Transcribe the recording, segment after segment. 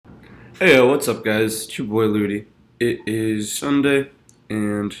Hey, what's up, guys? It's your boy Ludi. It is Sunday,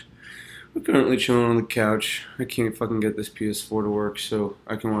 and we're currently chilling on the couch. I can't fucking get this PS4 to work, so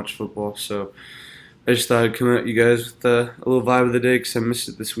I can watch football. So I just thought I'd come at you guys with a little vibe of the day, because I missed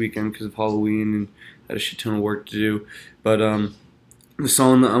it this weekend because of Halloween and had a shit ton of work to do. But the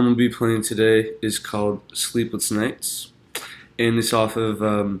song that I'm gonna be playing today is called "Sleepless Nights," and it's off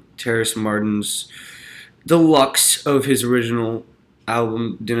of Terrace Martin's deluxe of his original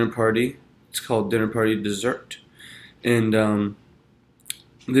album Dinner Party. It's called Dinner Party Dessert, and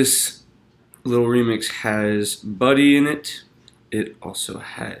this little remix has Buddy in it. It also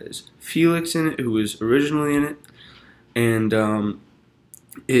has Felix in it, who was originally in it, and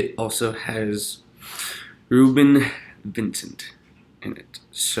it also has Reuben Vincent in it.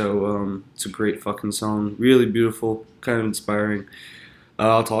 So it's a great fucking song, really beautiful, kind of inspiring.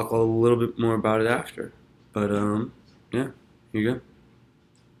 I'll talk a little bit more about it after, but yeah, here you go.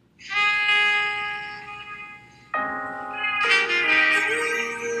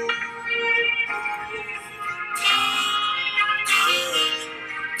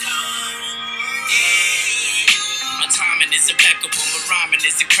 Is impeccable, my rhyming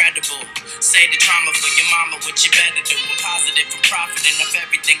is incredible. Say the drama for your mama, what you better do. I'm positive and profiting of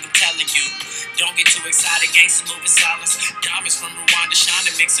everything I'm telling you. Don't get too excited, gangsta moving silence. Diamonds from Rwanda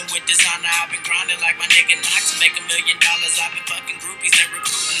shining, mixing with designer. I've been grinding like my nigga Knox to make $1 million. I've been fucking groupies and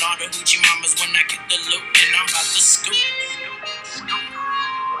recruiting all the hoochie mamas when I get the loot, and I'm about to scoop.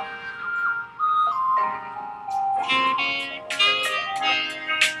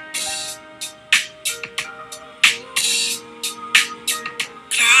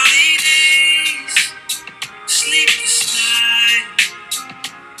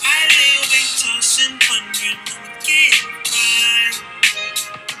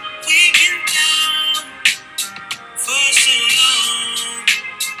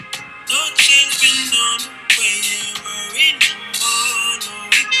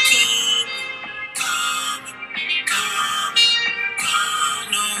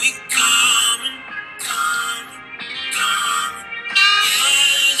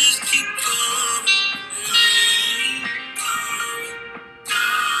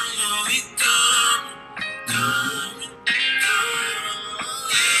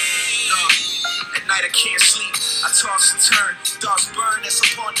 I can't sleep, I toss and turn, thoughts burn as I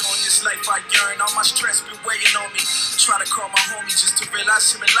ponder on this life I yearn. All my stress been weighing on me. I try to call my homie just to realize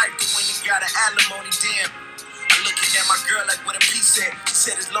him in life, the winner got an alimony, damn. I looking at my girl like what a piece at. She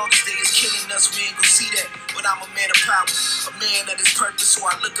said as long as they is killing us, we ain't gon' see that. But I'm a man of power, a man of his purpose, so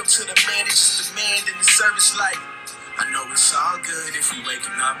I look up to the man that just demand in the service life. I know it's all good if we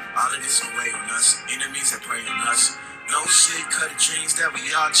waking up, all of this will weigh on us, enemies that prey on us. No sleep, cut the dreams that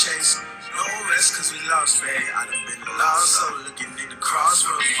we all chase. No rest cause we lost faith. I done been lost, so looking in the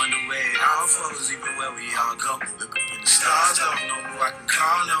crossroads, wonder where it all flows, even where we all go. Look up in the stars, don't know who I can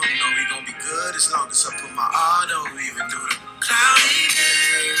call on. Know we gon' be good as long as I put my all on. Even through the cloudy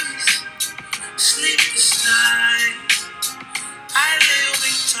days, sleepless nights, I lay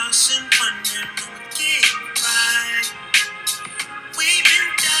awake tossing, wondering when we get right. We've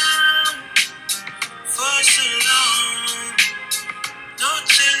been down for so long, no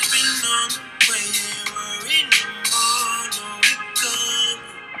change been on the way, worry no more, no we coming,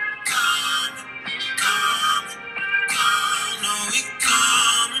 no we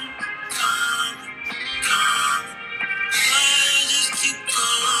coming, I just keep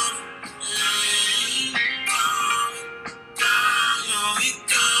coming, no we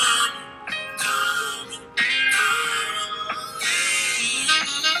coming.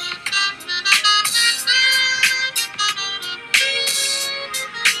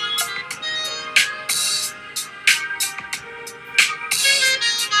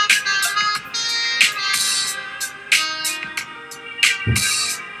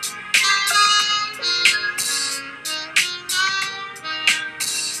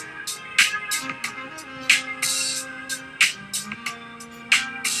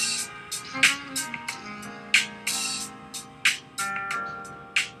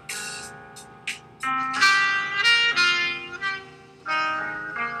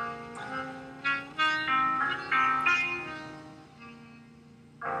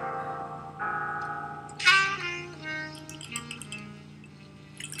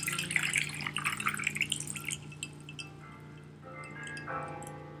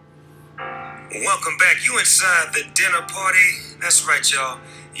 Welcome back. You inside the dinner party. That's right, y'all.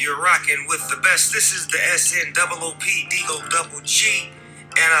 You're rocking with the best. This is the SNOOPDOGG.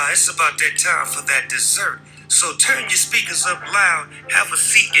 And it's about that time for that dessert. So turn your speakers up loud, have a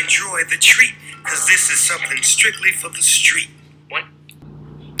seat, enjoy the treat, because this is something strictly for the street. What?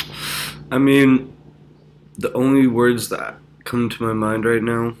 I mean, the only words that come to my mind right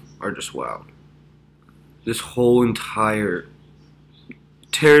now are just wow. This whole entire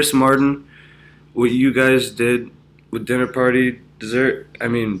Terrace Martin, what you guys did with dinner party, dessert, I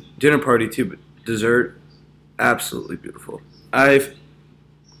mean, dinner party too, but dessert, absolutely beautiful. I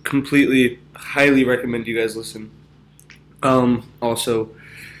completely, highly recommend you guys listen. Also,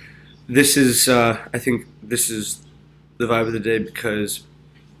 I think this is the vibe of the day because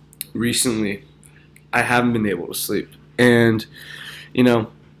recently I haven't been able to sleep. And, you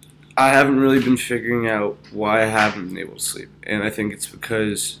know, I haven't really been figuring out why I haven't been able to sleep. And I think it's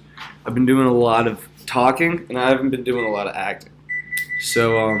because I've been doing a lot of talking and I haven't been doing a lot of acting.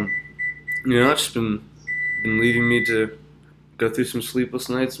 So, it's just been leading me to go through some sleepless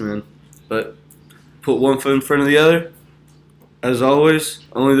nights, man. But put one foot in front of the other. As always,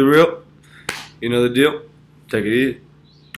 only the real. You know the deal. Take it easy.